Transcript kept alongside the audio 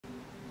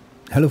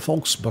Hello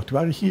folks,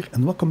 Mortuari here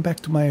and welcome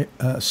back to my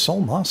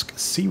Soulmask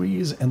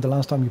series. And the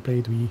last time we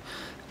played we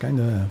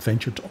kind of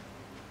ventured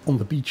on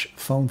the beach,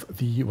 found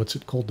the, what's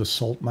it called, the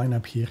salt mine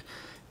up here.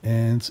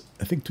 And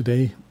I think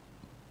today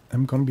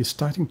I'm going to be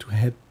starting to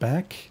head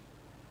back.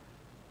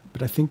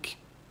 But I'm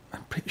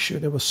pretty sure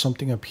there was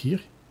something up here.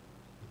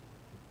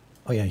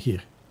 Oh yeah,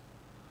 here.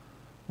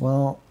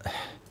 Well,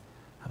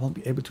 I won't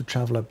be able to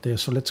travel up there,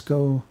 so let's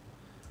go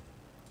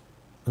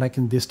like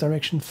in this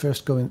direction.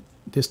 First go in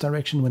this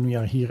direction. When we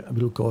are here,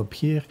 we'll go up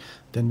here,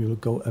 then we will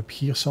go up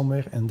here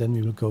somewhere, and then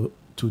we will go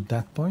to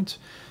that point.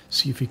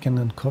 See if we can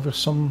uncover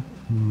some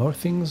more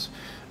things.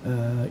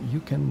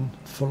 You can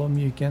follow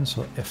me again,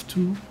 so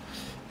F2.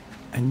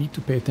 I need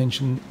to pay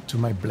attention to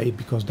my blade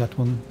because that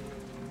one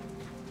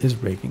is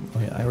breaking.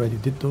 Oh yeah, I already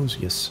did those,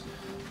 yes.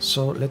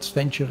 So let's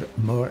venture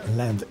more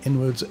land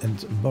inwards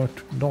and more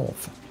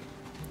north.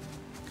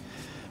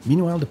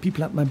 Meanwhile, the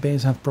people at my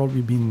base have probably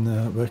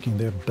been working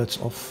their butts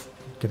off,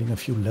 getting a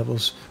few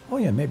levels. Oh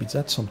yeah, maybe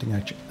that's something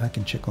I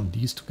can check on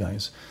these two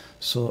guys.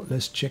 So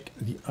let's check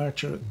the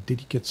archer.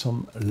 Did he get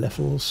some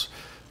levels?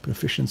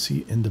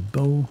 Proficiency in the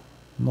bow,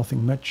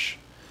 nothing much.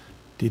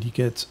 Did he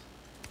get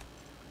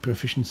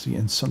proficiency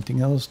in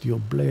something else? The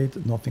old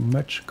blade, nothing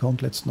much.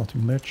 Gauntlets,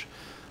 nothing much.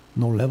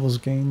 No levels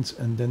gained.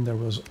 And then there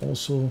was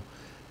also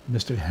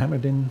Mr.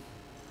 Hammerdin.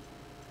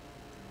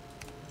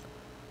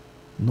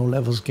 No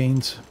levels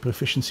gained,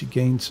 proficiency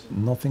gained,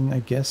 nothing I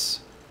guess.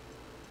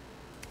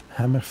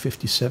 Hammer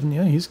 57,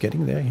 yeah, he's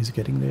getting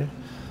there.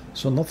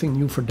 So nothing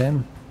new for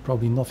them,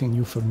 probably nothing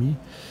new for me.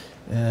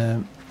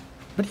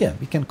 But yeah,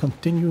 we can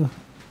continue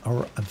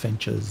our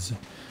adventures.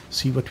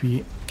 See what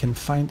we can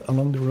find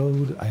along the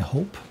road, I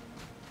hope.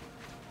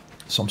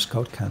 Some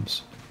scout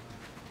camps.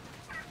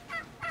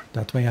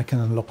 That way I can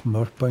unlock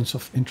more points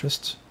of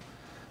interest.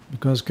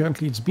 Because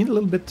currently it's been a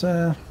little bit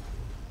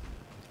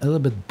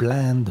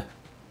bland.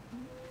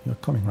 You're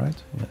coming, right?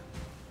 Yeah.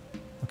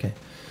 Okay.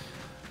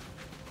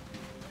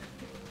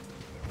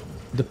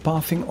 The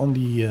pathing on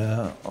the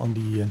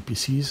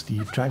NPCs,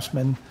 the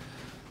tribesmen,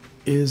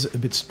 is a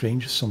bit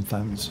strange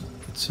sometimes.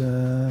 It's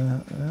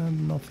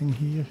nothing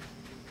here.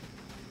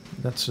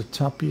 That's a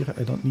tapir.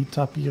 I don't need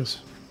tapirs.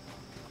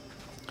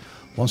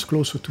 Once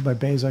closer to my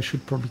base, I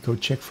should probably go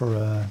check for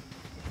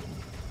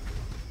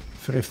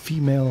a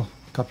female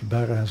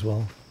capybara as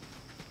well.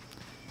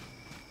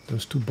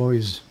 Those two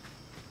boys,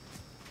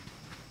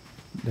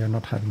 they're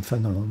not having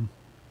fun alone.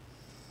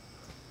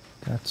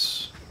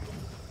 That's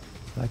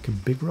like a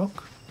big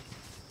rock.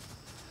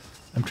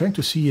 I'm trying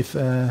to see if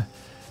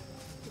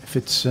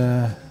it's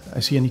I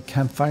see any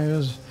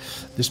campfires.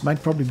 This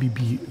might probably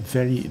be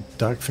very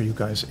dark for you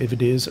guys. If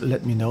it is,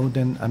 let me know.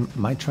 Then I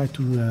might try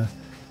to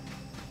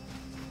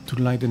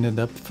lighten it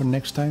up for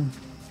next time.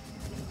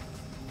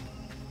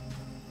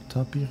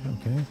 Tapir,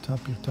 okay,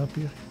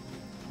 tapir.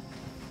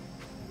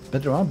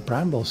 But there are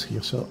brambles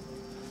here, so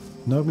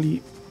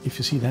normally if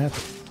you see that,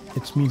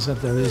 it means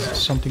that there is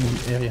something in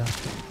the area.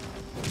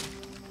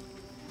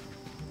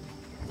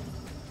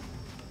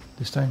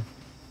 This time,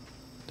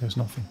 there's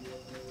nothing.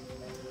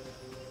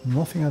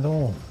 Nothing at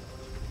all.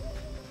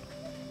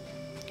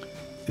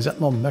 Is that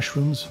more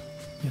mushrooms?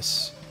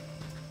 Yes.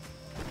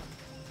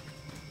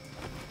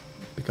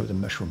 Pick up the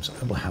mushrooms.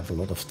 I will have a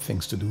lot of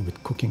things to do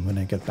with cooking when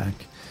I get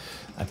back.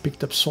 I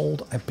picked up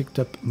salt, I picked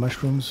up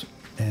mushrooms,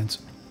 and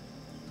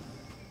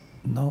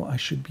now I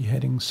should be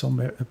heading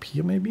somewhere up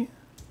here maybe?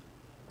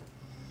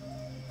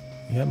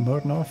 Yeah,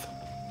 more north.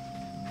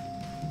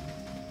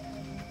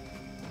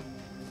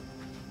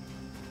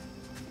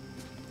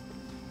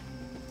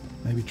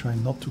 Maybe try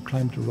not to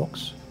climb the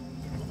rocks.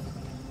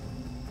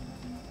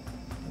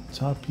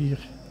 Tapir.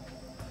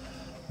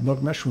 More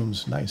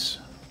mushrooms, nice.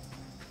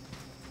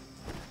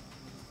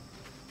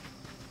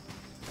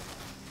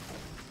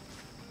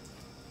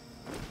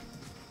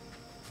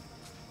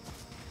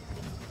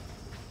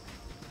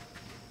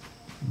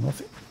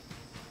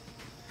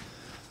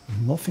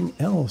 Nothing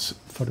else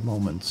for the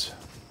moment.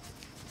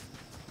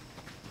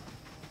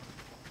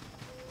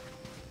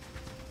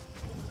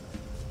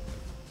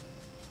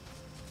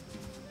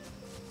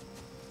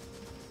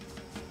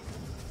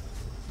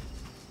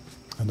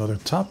 Another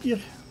tapir.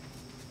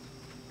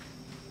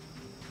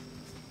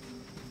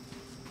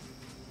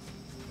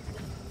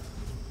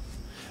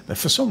 But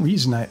for some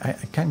reason I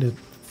kind of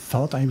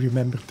thought I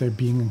remembered there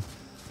being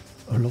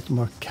a lot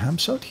more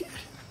camps out here.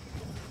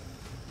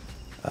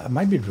 I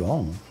might be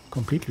wrong,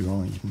 completely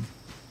wrong even.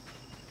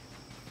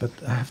 But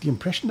I have the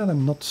impression that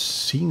I'm not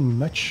seeing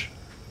much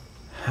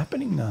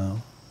happening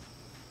now.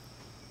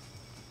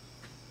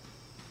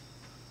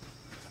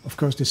 Of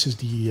course, this is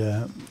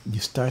the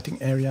starting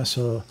area,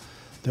 so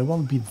there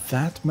won't be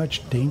that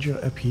much danger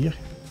up here.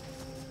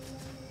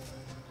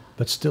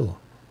 But still.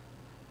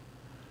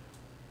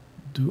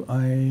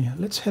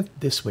 Let's head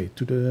this way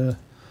to the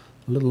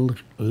little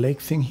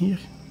lake thing here.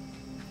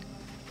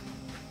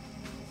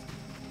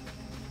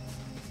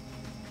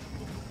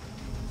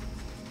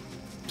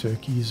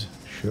 Turkeys,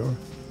 sure.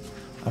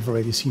 I've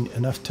already seen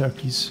enough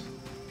turkeys.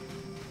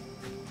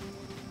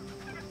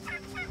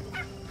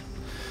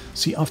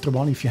 See, after a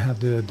while, if you have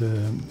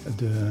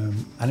the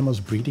animals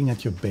breeding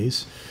at your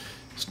base,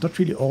 it's not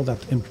really all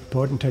that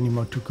important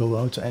anymore to go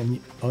out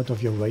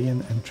of your way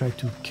and try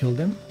to kill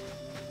them.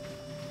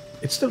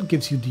 It still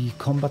gives you the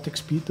combat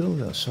XP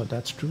though, so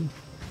that's true.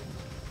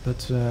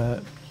 But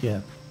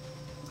yeah,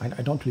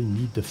 I don't really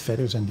need the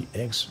feathers and the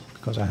eggs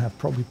because I have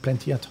probably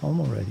plenty at home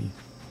already.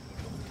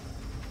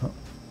 Oh.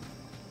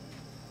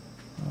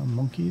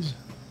 Monkeys.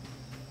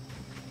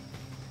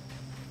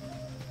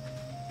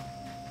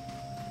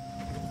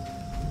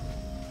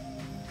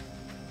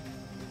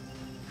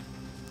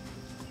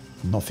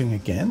 Nothing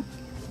again?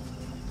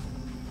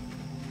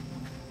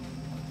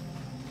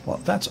 Well,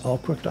 that's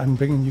awkward. I'm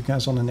bringing you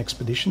guys on an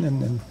expedition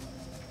and then...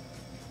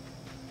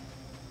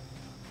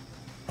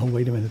 Oh,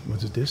 wait a minute.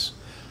 What is this?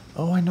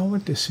 Oh, I know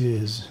what this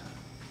is.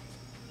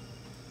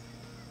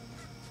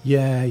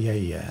 Yeah.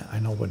 I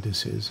know what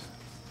this is.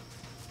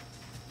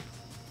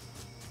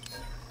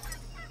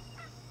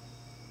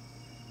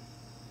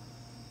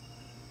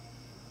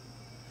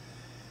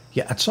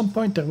 Yeah, at some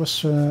point there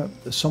was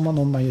someone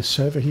on my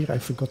server here. I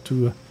forgot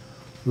to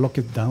lock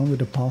it down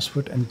with a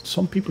password, and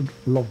some people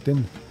logged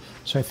in.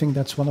 So I think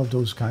that's one of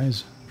those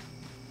guys.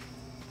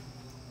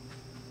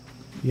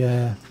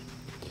 Yeah.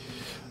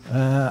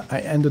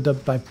 I ended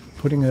up by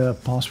putting a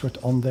password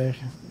on there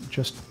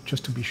just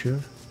to be sure.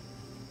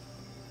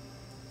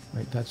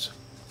 Right, that's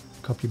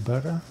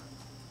capybara.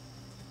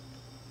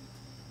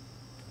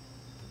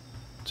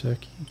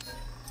 Turkey.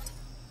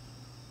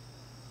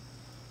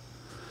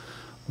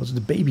 What's the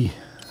baby?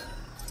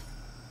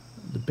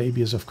 The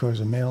baby is of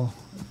course a male.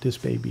 This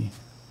baby.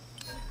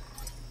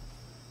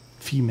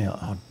 Female.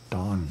 Oh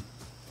darn.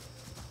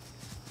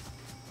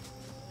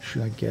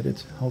 Should I get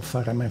it? How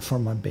far am I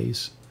from my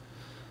base?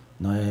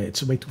 No,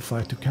 it's way too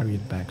far to carry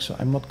it back, so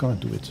I'm not gonna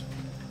do it.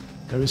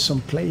 There is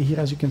some clay here,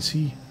 as you can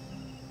see.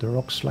 The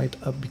rocks light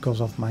up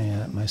because of my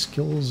my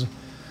skills.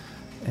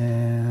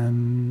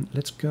 And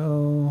let's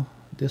go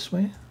this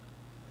way,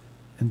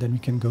 and then we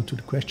can go to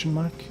the question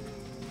mark.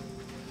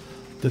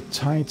 The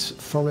tight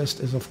forest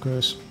is of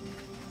course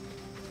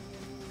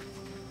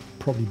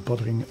probably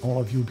bothering all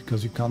of you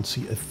because you can't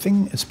see a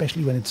thing,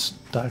 especially when it's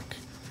dark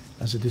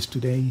as it is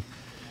today.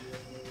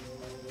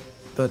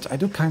 But I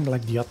do kind of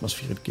like the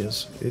atmosphere it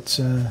gives.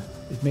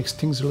 It makes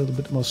things a little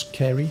bit more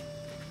scary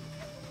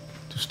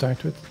to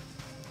start with.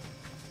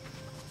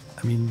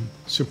 I mean,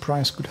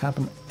 surprise could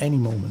happen any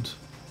moment.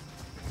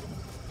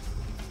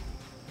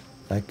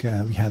 Like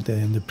we had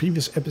in the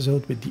previous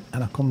episode with the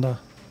anaconda.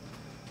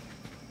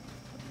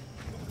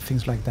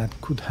 Things like that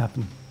could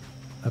happen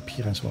up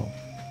here as well.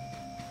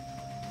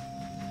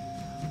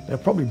 They're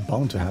probably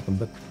bound to happen,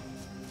 but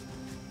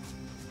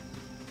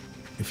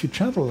if you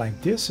travel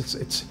like this,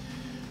 it's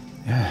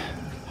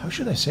how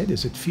should I say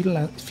this? It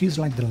feels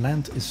like the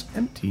land is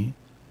empty,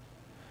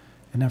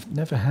 and I've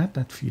never had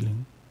that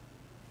feeling.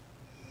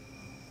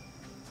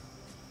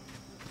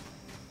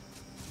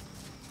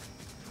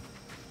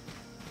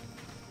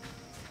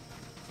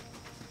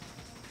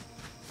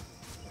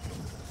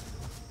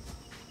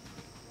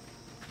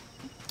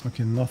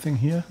 Okay, nothing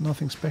here,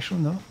 nothing special,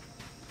 no?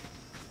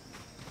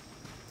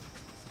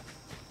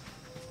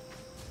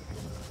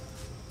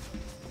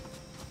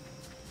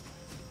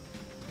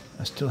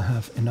 I still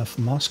have enough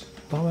mask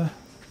power.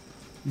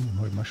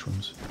 More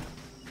mushrooms.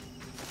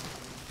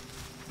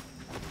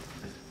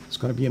 It's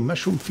gonna be a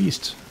mushroom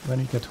feast when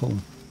we get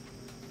home.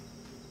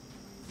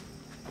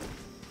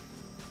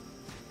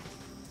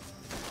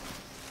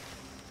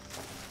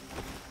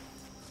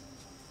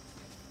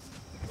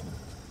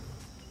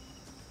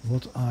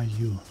 What are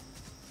you?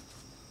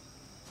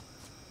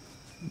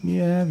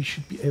 Yeah, we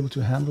should be able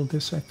to handle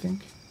this, I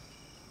think.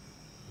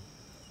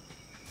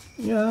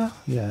 Yeah,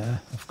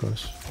 of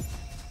course.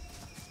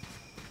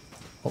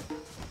 Oh,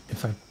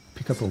 if I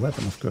pick up a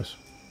weapon, of course.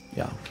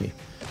 Yeah, okay.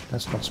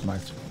 That's not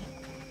smart.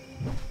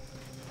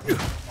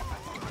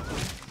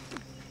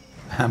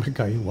 Hammer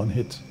guy, one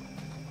hit.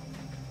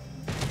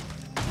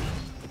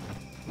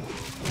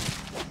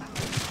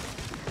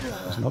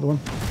 There's another one.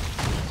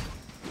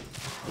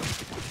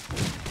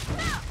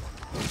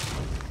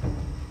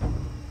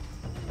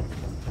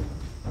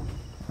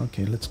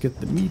 Okay, let's get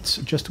the meat,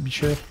 just to be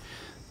sure.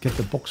 Get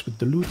the box with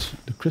the loot,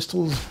 the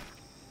crystals,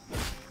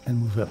 and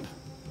move up.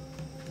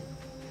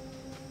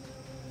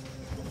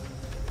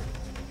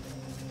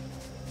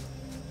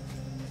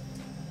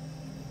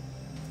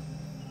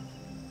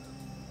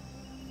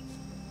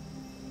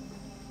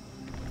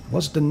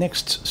 What's the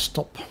next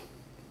stop?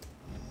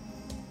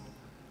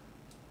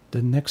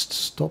 The next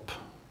stop.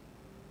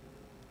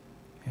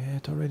 Yeah,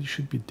 it already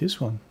should be this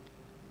one.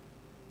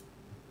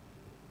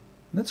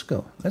 Let's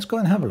go. Let's go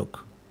and have a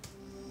look.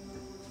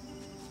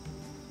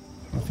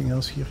 Nothing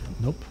else here?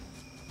 Nope.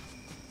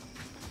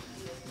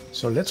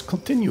 So let's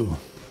continue.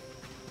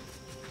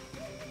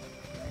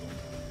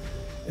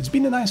 It's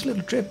been a nice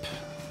little trip.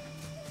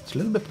 It's a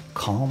little bit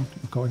calm,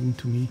 according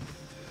to me.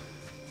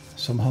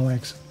 Somehow I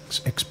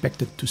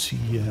expected to see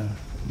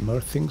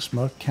more things,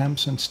 more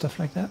camps and stuff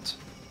like that.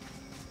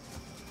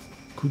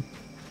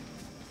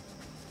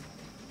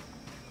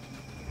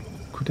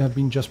 Could could have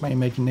been just my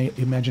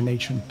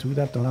imagination too,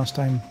 that the last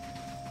time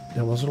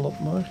there was a lot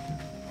more.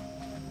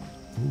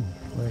 Ooh,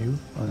 where are you?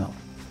 Oh no.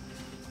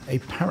 A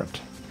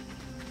parrot.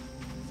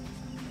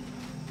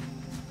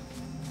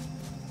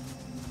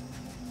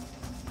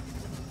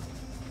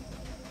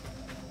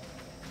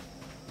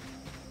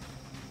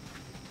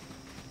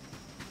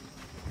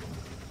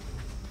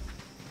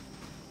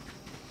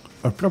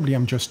 Or probably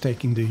I'm just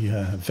taking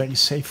the very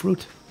safe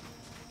route.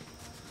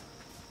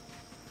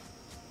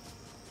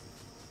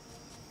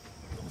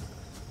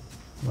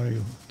 Where are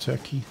you?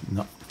 Turkey?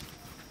 No.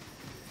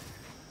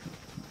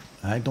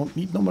 I don't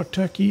need no more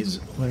turkeys.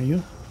 Where are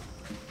you?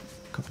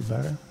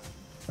 Capybara?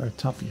 Or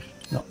tapir?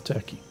 No,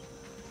 turkey.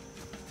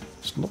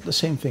 It's not the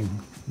same thing,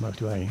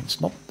 Mortuari.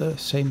 It's not the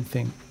same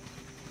thing.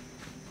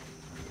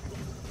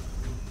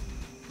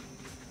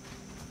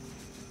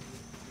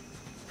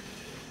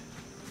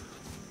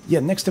 Yeah,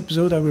 next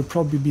episode I will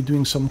probably be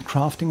doing some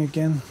crafting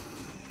again.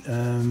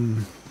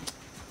 In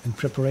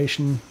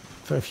preparation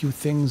for a few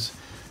things.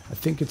 I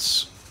think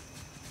it's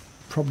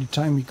probably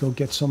time we go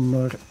get some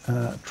more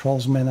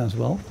trollsmen as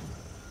well.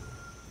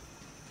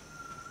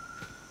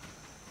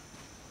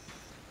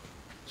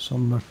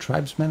 Some more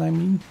tribesmen, I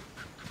mean.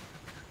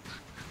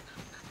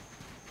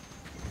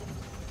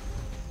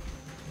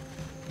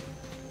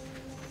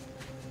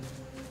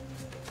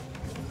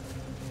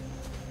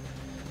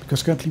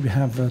 Because currently we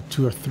have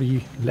 2 or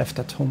 3 left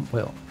at home.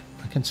 Well,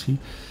 I can see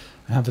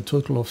I have a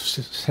total of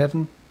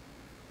 7.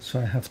 So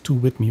I have 2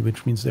 with me,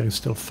 which means there is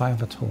still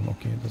 5 at home.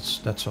 Okay,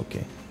 that's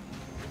okay.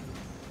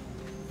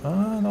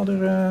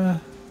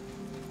 Another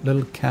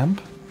little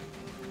camp.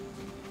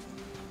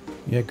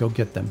 Yeah, go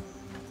get them.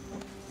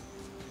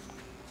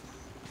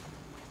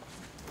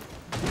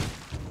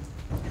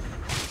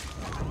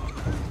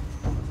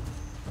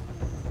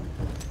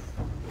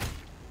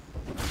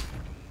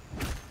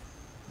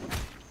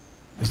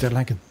 Is there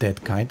like a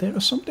dead guy there or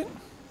something?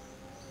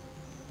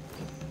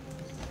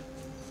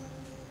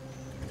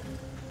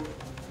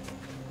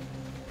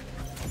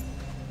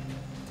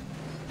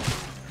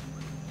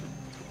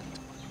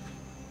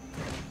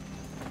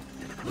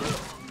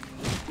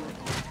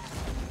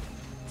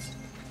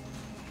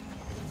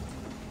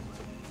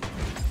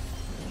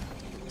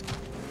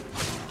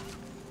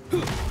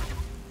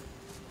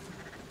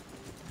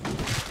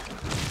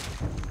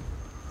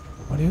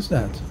 What is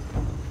that?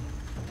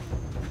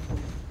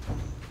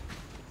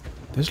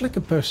 There's like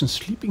a person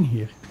sleeping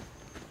here.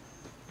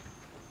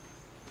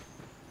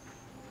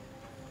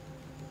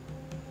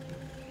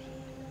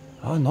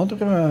 Oh,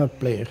 another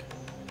player.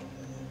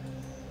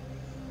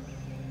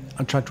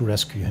 I'll try to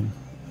rescue him.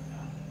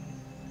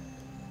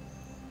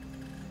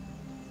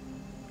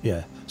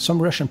 Yeah,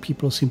 some Russian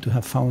people seem to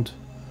have found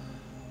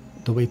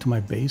the way to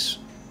my base.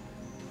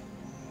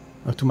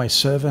 Or to my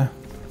server.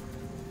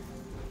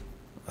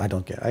 I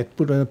don't care. I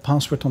put a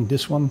password on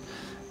this one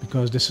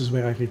because this is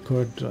where I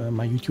record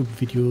my YouTube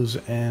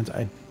videos and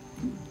I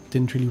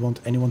didn't really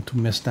want anyone to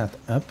mess that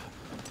up.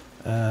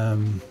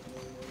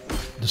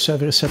 The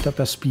server is set up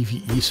as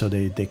PvE, so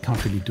they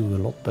can't really do a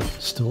lot, but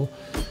still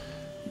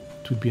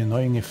it would be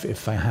annoying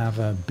if I have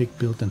a big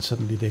build and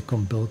suddenly they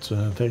come build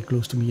very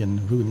close to me and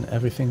ruin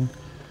everything.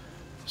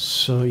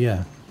 So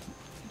yeah,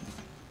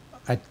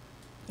 I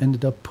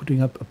ended up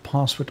putting up a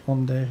password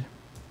on there.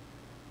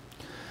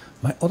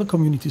 My other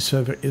community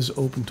server is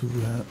open to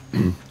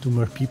to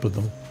more people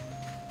though.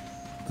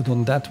 But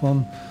on that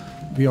one,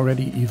 we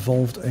already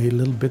evolved a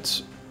little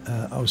bit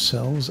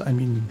ourselves. I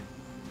mean,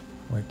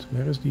 wait,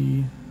 where is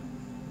the...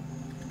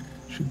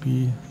 Should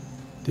be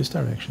this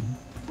direction.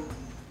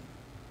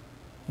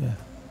 Yeah,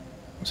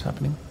 what's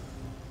happening?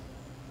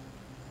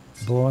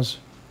 Boars,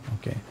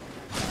 okay.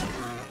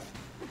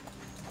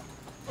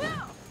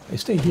 Hey,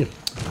 stay here.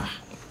 Ah,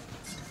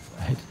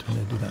 I hate it when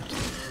I do that.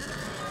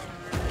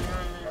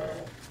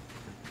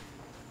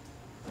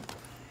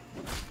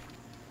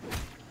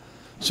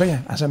 So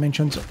yeah, as I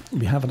mentioned,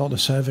 we have another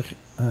server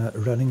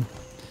running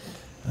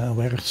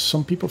where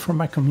some people from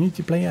my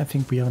community play. I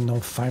think we are now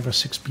 5 or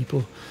 6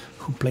 people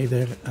who play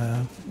there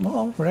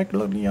well,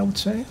 regularly, I would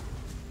say.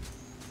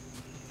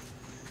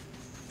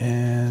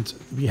 And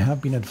we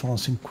have been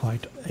advancing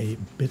quite a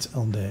bit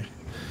on there.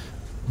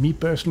 Me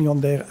personally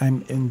on there,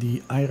 I'm in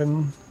the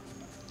iron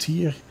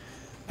tier.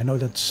 I know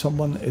that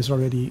someone is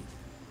already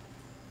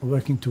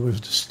working towards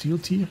the steel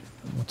tier.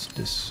 What's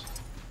this?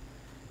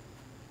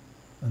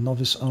 A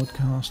novice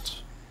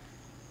outcast,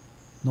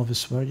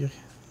 novice warrior.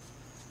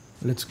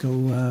 Let's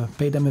go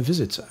pay them a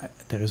visit.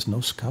 There is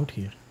no scout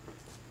here.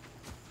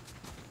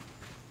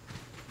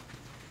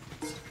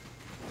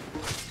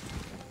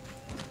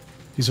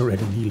 He's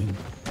already kneeling.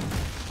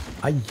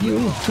 I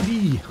yield to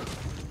thee.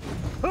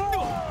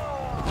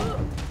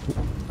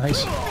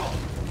 Nice.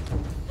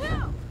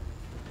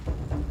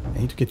 I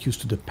need to get used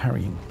to the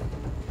parrying.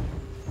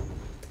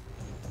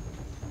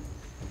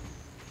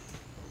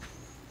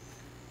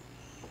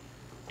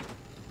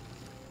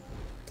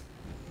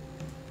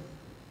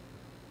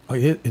 Oh,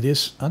 it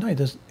is. Oh no,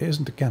 it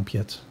isn't the camp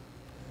yet.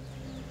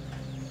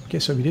 Okay,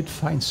 so we did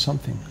find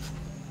something.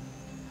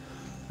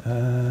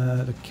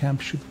 The camp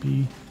should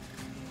be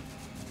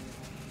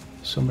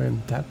Somewhere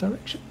in that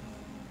direction?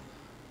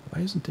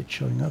 Why isn't it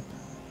showing up?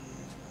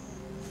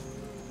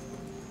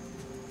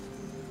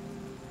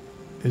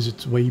 Is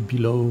it way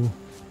below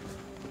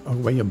or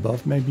way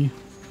above maybe?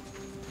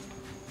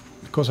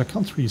 Because I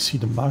can't really see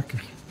the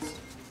marker.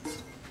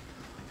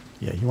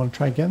 Yeah, you want to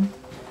try again?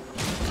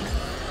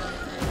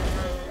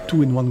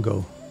 2 in one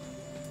go,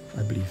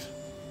 I believe.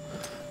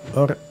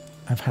 Or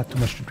I've had too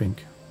much to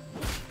drink,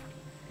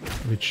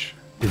 which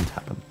didn't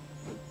happen.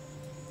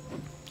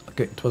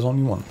 Okay, it was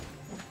only one.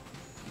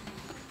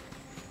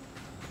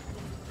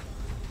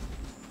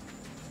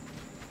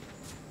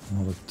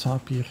 On the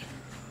top here.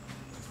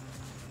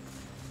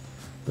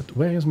 But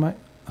where is my...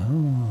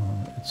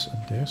 Oh, it's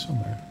up there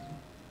somewhere.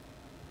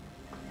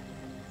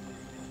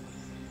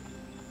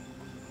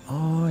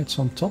 Oh, it's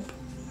on top.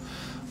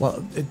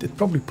 Well, it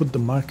probably put the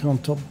marker on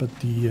top, but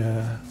the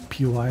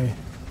POI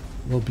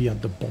will be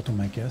at the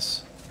bottom, I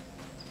guess.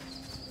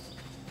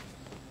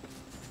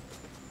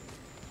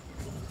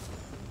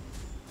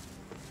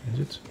 Is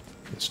it?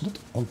 It's not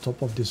on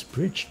top of this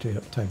bridge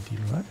type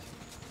deal, right?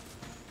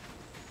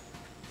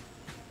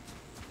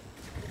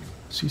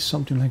 See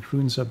something like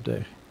ruins up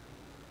there.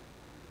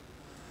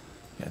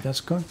 Yeah,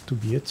 that's going to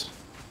be it.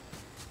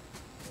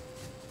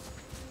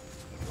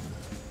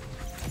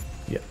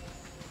 Yeah.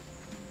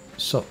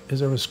 So, is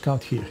there a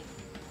scout here?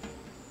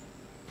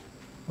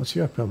 What's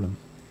your problem?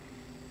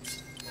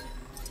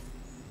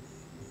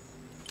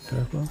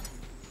 Careful.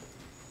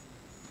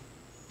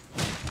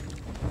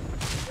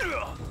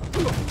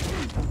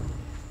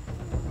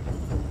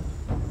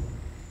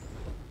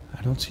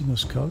 I don't see no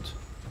scout.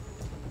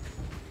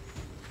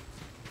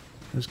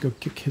 Let's go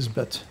kick his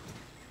butt.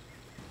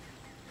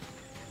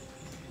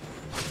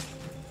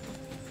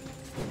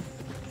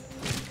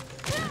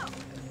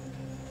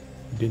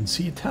 Didn't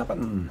see it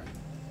happen.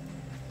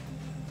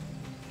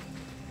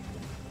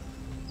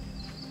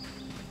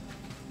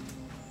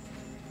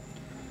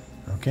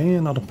 Okay,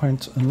 another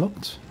point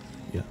unlocked.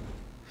 Yeah.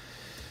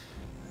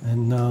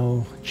 And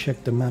now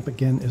check the map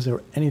again. Is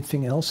there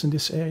anything else in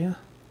this area?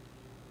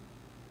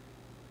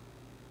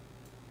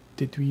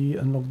 Did we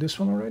unlock this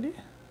one already?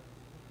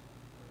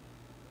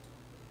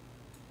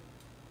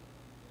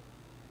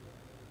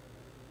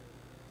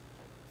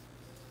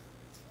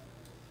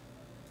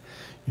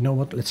 You know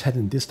what, let's head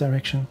in this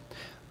direction,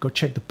 go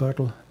check the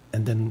portal,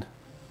 and then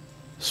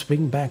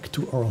swing back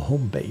to our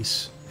home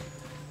base.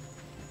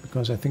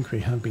 Because I think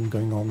we have been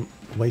going on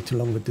way too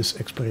long with this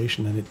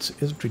exploration and it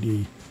isn't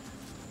really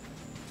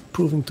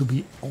proving to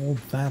be all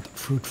that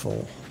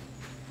fruitful.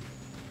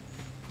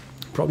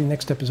 Probably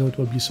next episode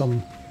will be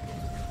some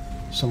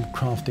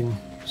crafting,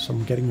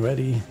 some getting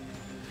ready.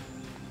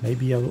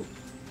 Maybe I'll...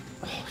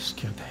 Oh,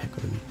 scared the heck out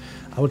of me.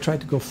 I will try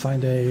to go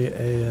find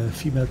a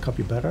female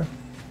capybara.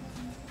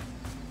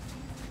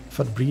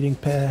 For the breeding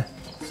pair.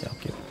 Yeah,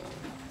 okay.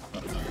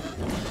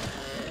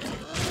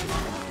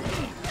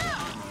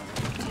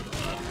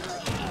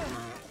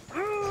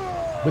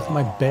 With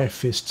my bare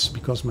fists,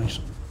 because my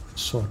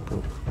sword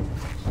broke.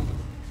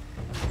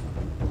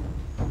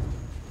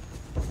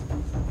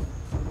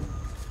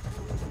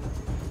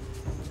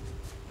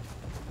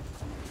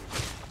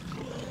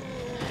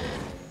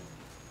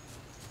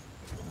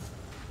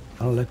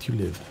 I'll let you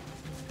live.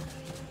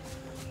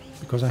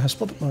 Because I have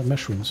spotted my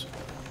mushrooms.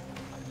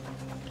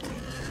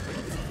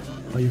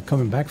 Are you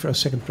coming back for a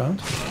second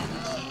round?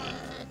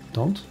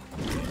 Don't.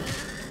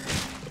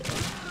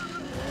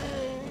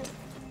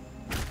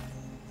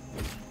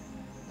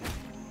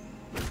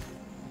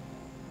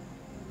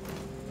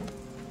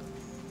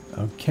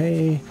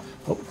 Okay.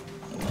 Oh,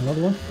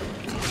 another one.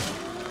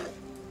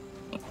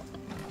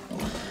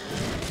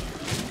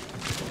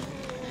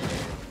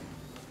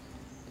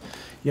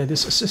 Yeah,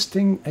 this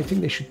assisting, I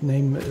think they should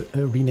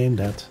rename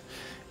that.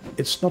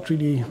 It's not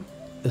really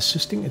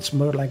assisting, it's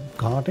more like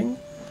guarding.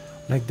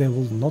 Like they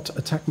will not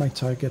attack my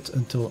target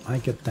until I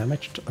get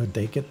damaged or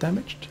they get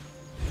damaged.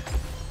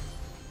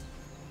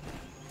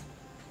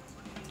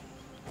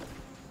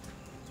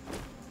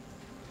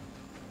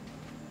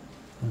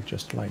 Or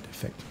just light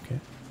effect, okay.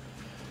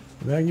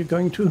 Where are you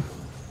going to?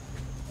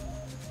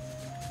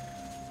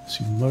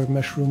 See more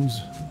mushrooms.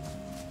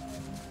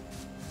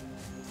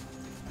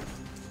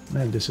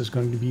 Man, this is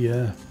going to be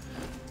a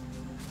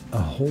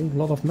whole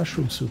lot of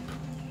mushroom soup.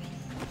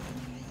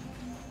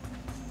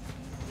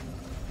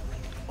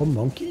 Oh,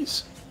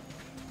 monkeys?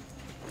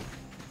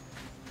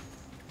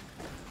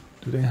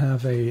 Do they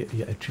have a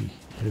tree?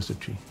 Here's the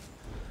tree.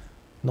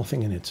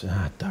 Nothing in it.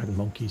 Ah, darn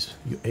monkeys.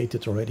 You ate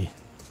it already.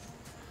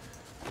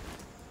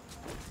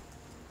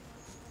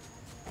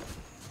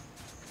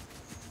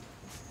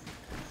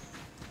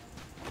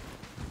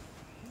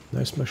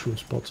 Nice mushroom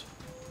spot.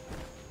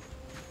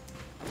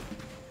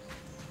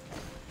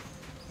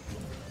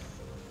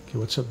 Okay,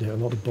 what's up there?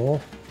 Another ball?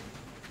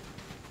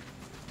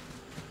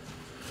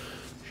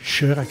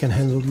 Sure, I can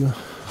handle you.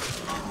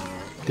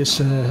 This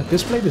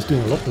blade is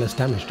doing a lot less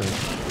damage though.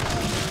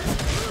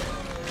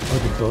 Oh,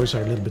 the bows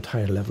are a little bit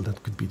higher level,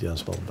 that could be there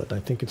as well, but I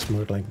think it's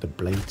more like the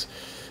blade.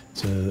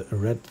 It's a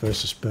red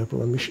versus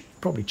purple, and we should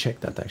probably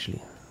check that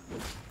actually.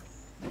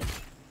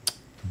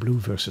 blue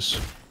versus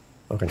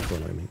orange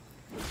one, I mean.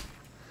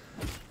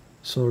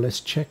 So let's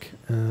check.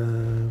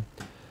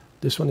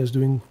 This one is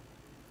doing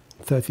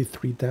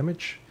 33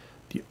 damage.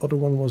 The other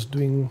one was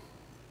doing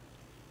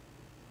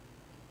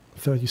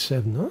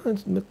 37. Oh,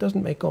 it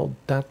doesn't make all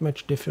that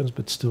much difference,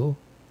 but still.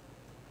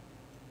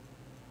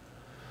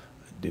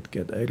 I did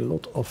get a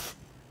lot of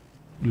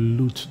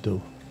loot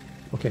though.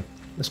 Okay,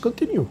 let's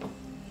continue.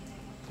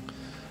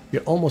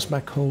 We're almost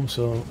back home,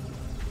 so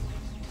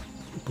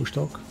push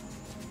talk.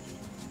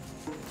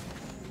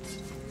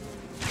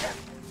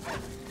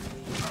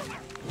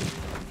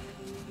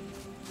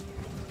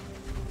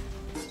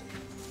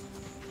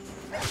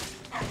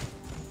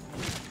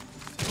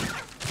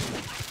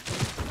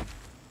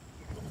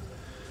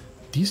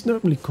 These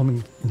normally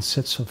come in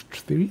sets of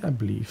 3, I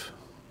believe.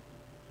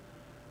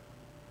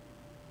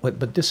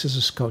 But this is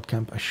a scout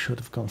camp. I should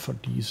have gone for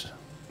these.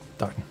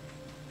 Darn.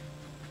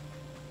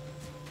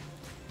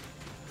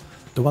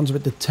 The ones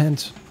with the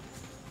tent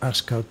are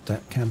scout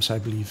camps, I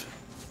believe.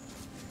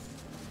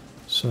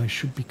 So I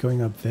should be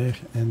going up there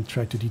and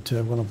try to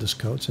deter one of the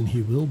scouts, and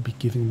he will be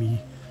giving me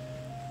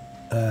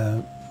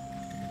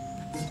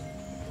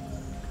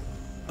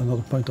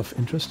another point of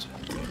interest.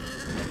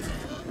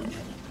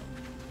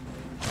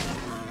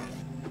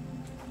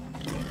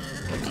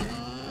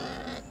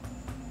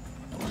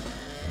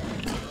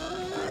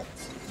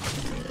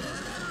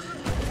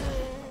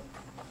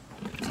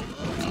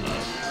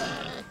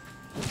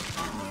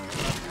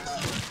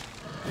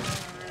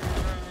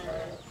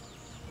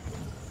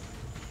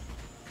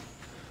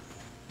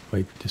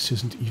 Wait, this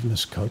isn't even a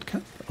scout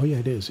camp? Oh yeah,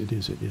 it is.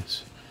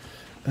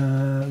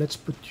 Let's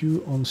put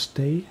you on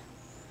stay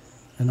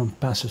and on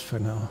passive for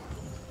now.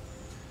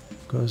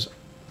 Because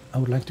I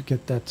would like to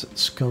get that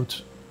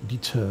scout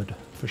deterred,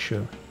 for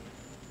sure.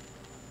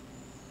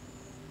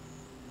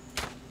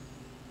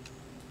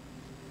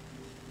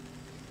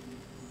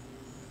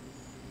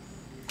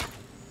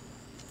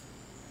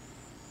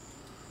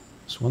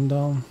 There's one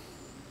down.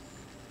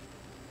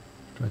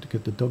 Try to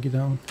get the doggy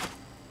down.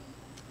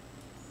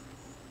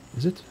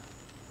 Is it?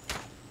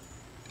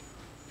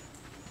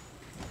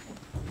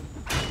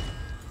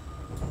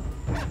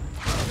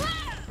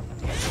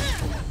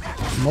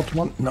 Not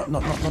one. No,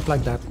 not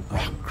like that.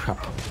 Oh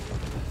crap!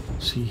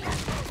 See,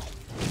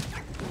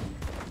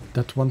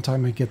 that one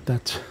time I get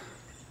that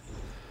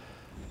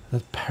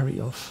parry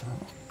off.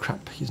 Oh,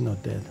 crap! He's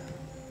not dead.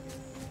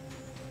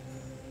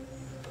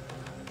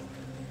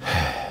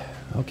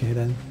 Okay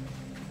then.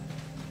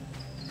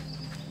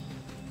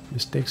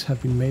 Mistakes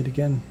have been made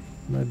again.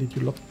 Where did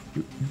you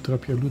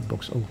drop your loot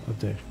box? Oh, up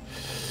there.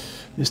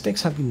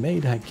 Mistakes have been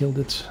made. I killed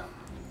it.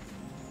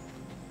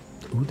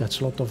 Ooh,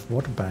 that's a lot of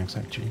water bags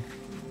actually.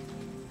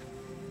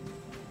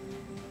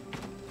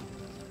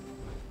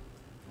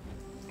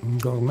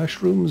 Got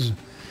mushrooms,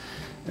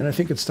 and I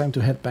think it's time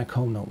to head back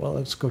home now. Well,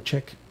 let's go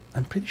check.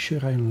 I'm pretty sure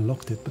I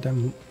unlocked it, but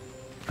I'm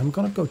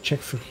gonna go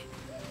check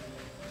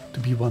to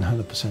be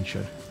 100%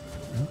 sure.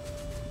 Yeah?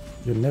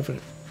 You're never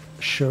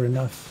sure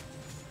enough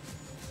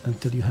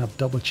until you have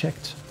double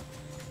checked.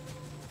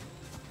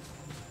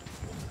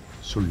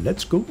 So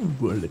let's go,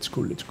 let's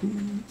go.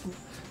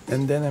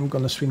 And then I'm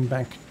gonna swing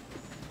back.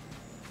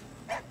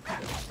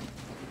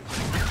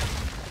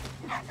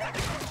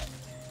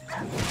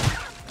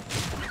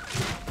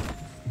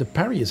 The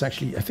parry is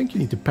actually, I think you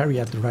need to parry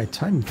at the right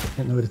time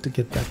in order to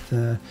get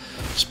that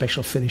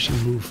special finishing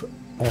move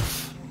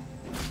off.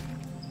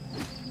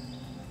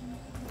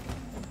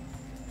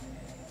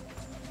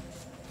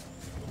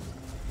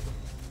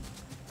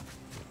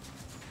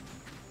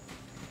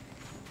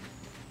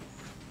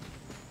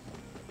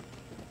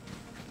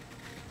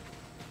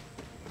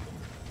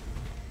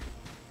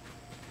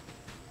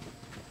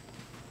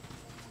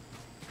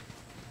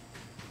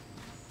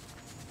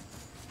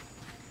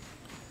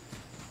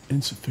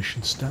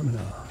 Insufficient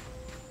stamina.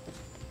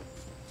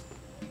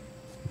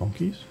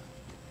 Monkeys?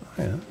 Oh,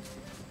 yeah.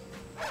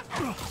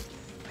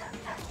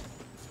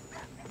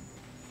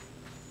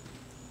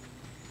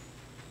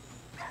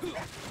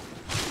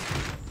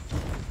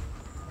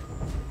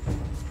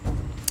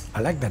 I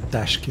like that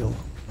dash kill.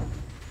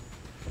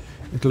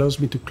 It allows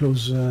me to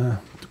close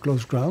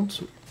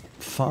ground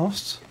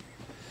fast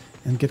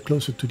and get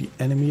closer to the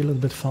enemy a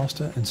little bit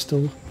faster and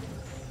still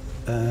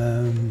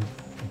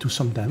do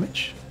some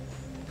damage.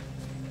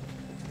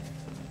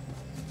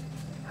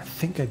 I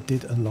think I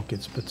did unlock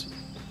it, but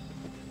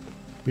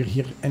we're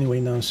here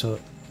anyway now, so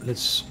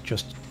let's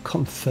just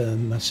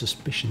confirm my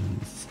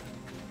suspicions.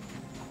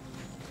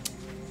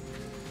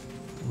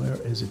 Where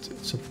is it?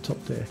 It's up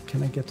top there.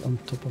 Can I get on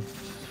top of...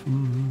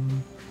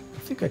 I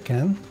think I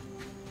can.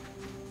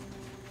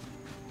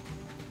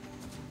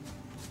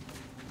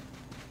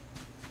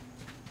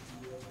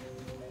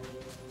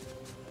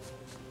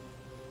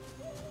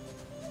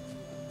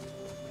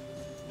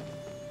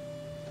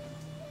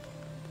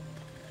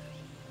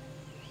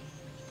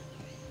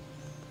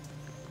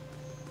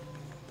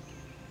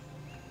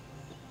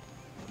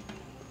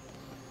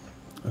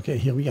 Okay,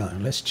 here we are.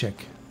 Let's check.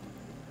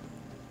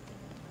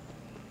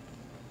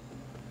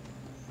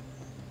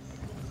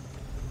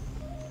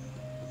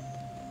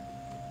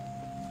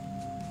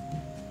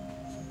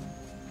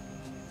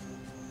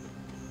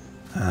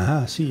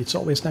 Aha, see, it's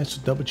always nice to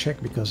double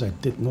check because I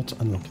did not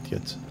unlock it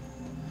yet.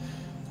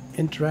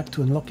 Interact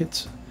to unlock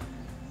it.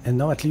 And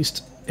now at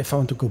least if I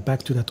want to go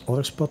back to that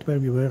other spot where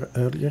we were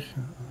earlier,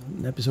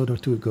 an episode or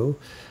two ago,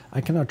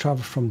 I can now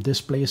travel from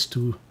this place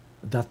to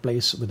that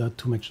place without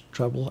too much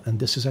trouble. And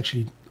this is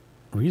actually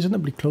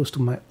reasonably close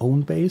to my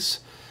own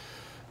base.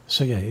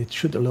 So yeah, it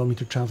should allow me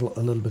to travel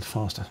a little bit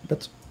faster.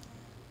 But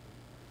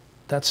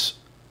that's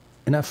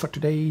enough for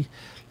today.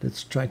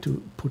 Let's try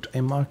to put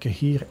a marker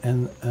here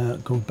and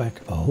go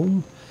back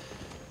home.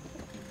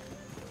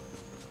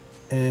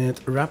 And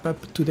wrap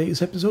up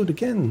today's episode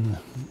again.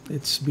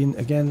 It's been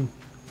again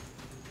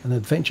an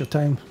adventure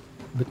time,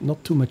 but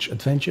not too much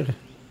adventure.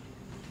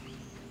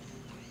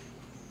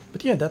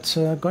 But yeah, that's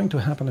going to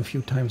happen a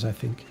few times, I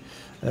think.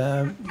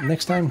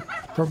 Next time,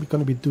 probably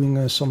going to be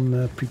doing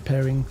some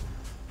preparing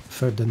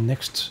for the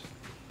next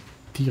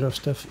tier of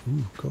stuff.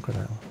 Ooh,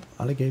 crocodile,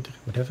 alligator,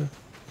 whatever.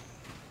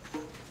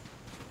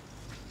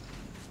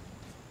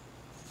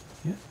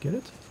 Yeah, get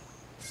it?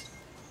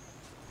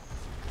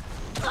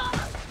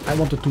 I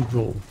wanted to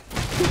roll.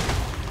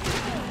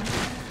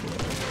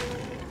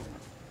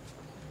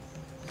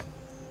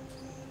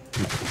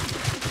 No.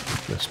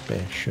 Just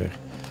spare, sure.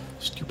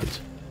 Stupid.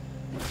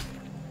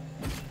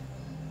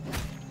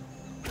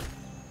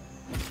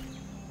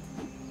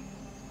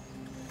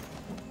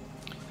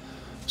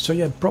 So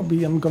yeah,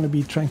 probably I'm gonna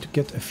be trying to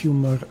get a few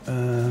more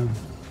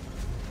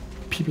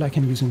people I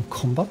can use in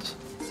combat.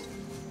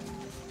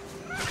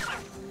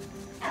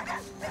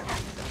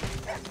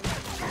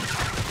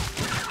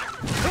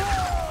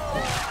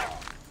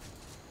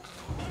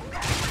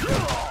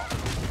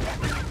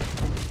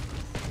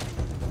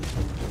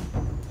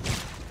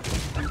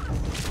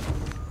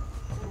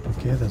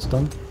 Okay, that's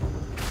done.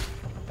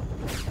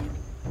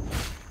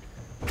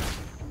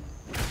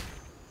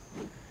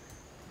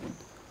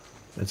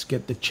 Let's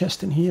get the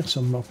chest in here,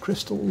 some more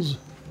crystals.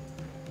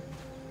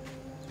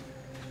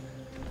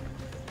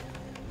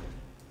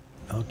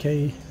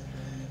 Okay,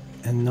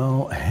 and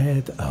now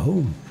head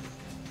home.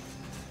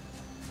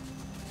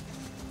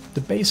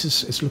 The base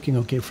is looking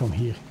okay from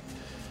here.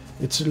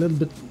 It's a little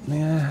bit,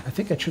 yeah, I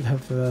think I should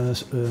have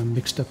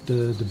mixed up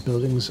the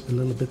buildings a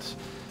little bit.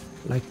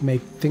 Like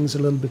make things a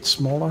little bit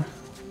smaller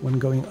when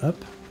going up,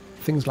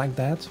 things like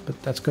that,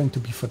 but that's going to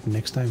be for the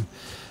next time.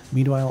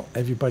 Meanwhile,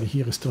 everybody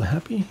here is still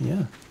happy.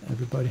 Yeah,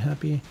 everybody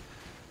happy.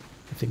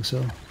 I think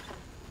so.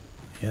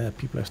 Yeah,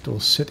 people are still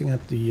sitting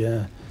at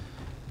the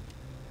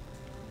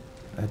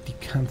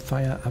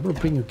campfire. I will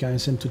bring you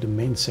guys into the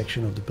main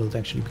section of the build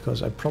actually,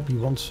 because I probably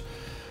want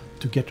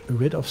to get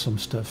rid of some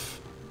stuff.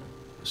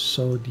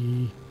 So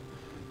the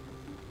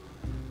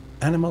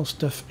animal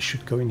stuff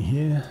should go in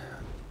here.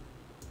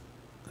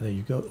 There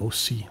you go. Oh,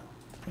 see,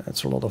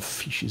 that's a lot of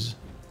fishes.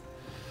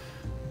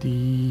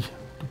 The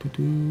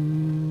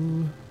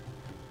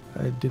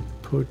I did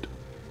put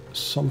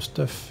some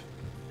stuff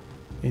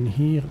in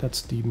here.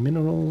 That's the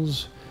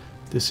minerals.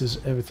 This is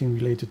everything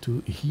related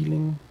to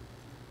healing.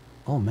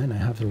 Oh man, I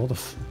have a lot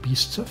of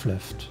beast stuff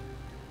left.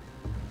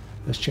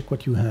 Let's check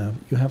what you have.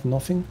 You have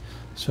nothing,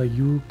 so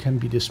you can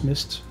be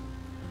dismissed.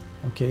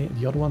 Okay,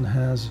 the other one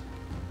has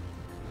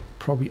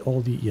probably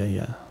all the...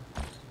 yeah.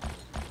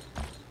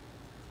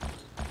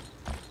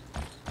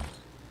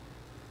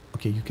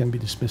 Okay, you can be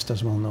dismissed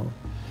as well now.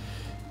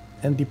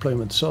 And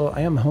deployment. So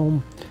I am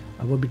home.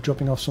 I will be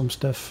dropping off some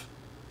stuff.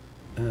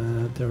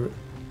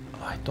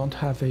 I don't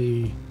have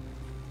a...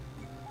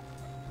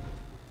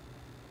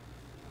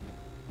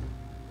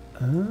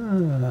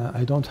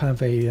 I don't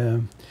have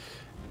a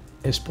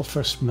spot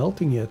for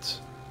smelting yet.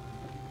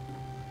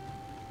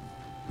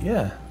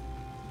 Yeah.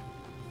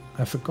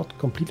 I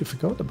completely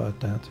forgot about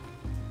that.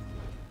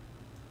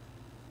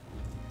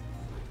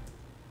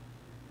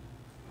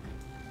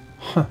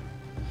 Huh.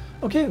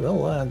 Okay,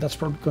 well, that's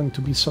probably going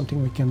to be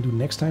something we can do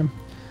next time.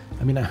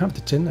 I mean, I have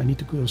the tin, I need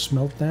to go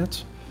smelt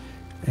that.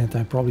 And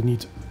I probably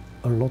need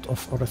a lot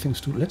of other things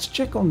too. Let's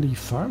check on the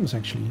farms,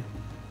 actually.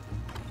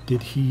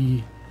 Did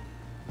he...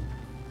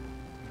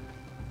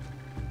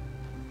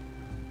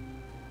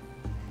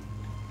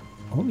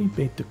 only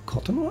bait the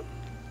cotton one?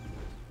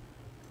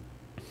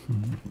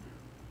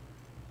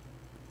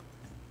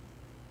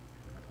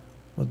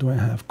 What do I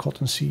have?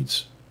 Cotton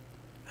seeds.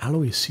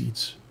 Aloe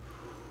seeds.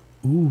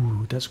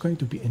 Ooh, that's going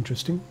to be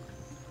interesting.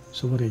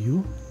 So what are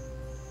you?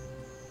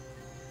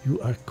 You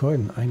are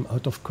corn. I'm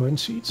out of corn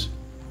seeds.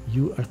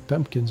 You are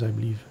pumpkins, I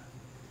believe.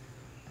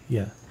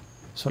 Yeah.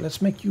 So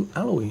let's make you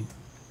aloe.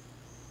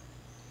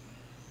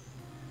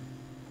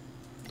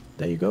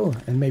 There you go.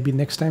 And maybe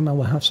next time I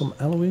will have some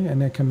aloe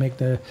and I can make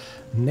the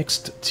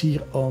next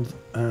tier of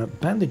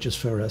bandages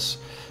for us.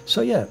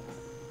 So yeah.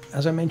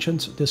 As I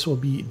mentioned, this will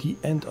be the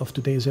end of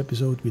today's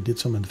episode. We did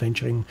some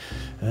adventuring.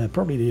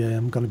 Probably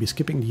I'm going to be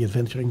skipping the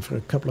adventuring for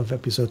a couple of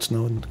episodes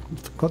now and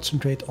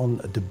concentrate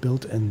on the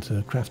build and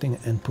crafting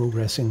and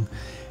progressing.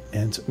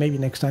 And maybe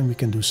next time we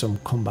can do some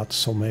combat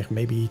somewhere.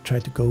 Maybe try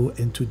to go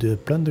into the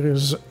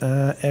plunderers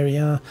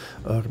area,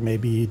 or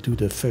maybe do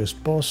the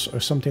first boss or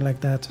something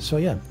like that. So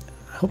yeah,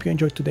 hope you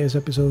enjoyed today's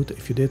episode.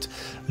 If you did,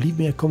 leave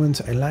me a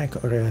comment, a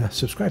like, or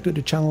subscribe to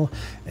the channel,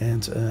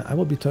 and I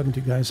will be talking to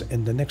you guys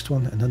in the next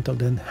one. And until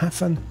then, have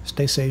fun,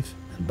 stay safe,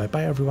 and bye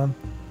bye everyone.